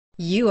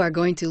You are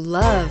going to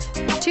love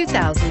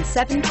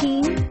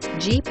 2017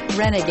 Jeep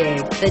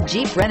Renegade. The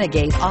Jeep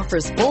Renegade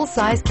offers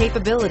full-size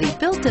capability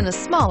built in a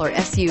smaller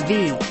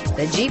SUV.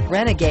 The Jeep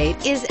Renegade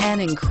is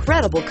an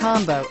incredible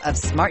combo of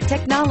smart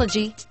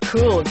technology,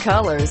 cool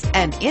colors,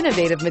 and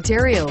innovative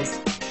materials.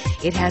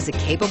 It has a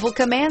capable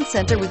command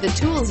center with the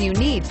tools you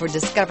need for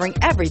discovering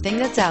everything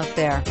that's out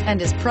there and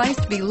is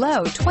priced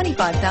below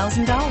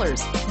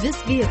 $25,000.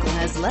 This vehicle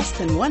has less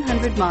than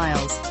 100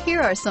 miles. Here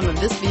are some of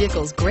this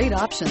vehicle's great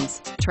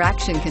options: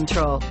 traction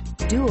control,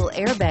 dual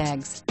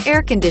airbags,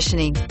 air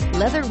conditioning,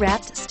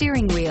 leather-wrapped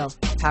steering wheel,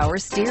 power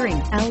steering,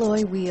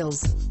 alloy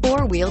wheels,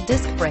 four-wheel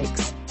disc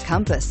brakes,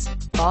 compass,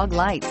 fog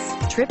lights,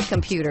 trip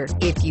computer.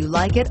 If you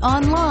like it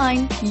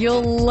online,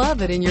 you'll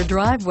love it in your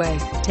driveway.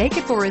 Take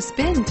it for a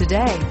spin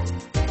today.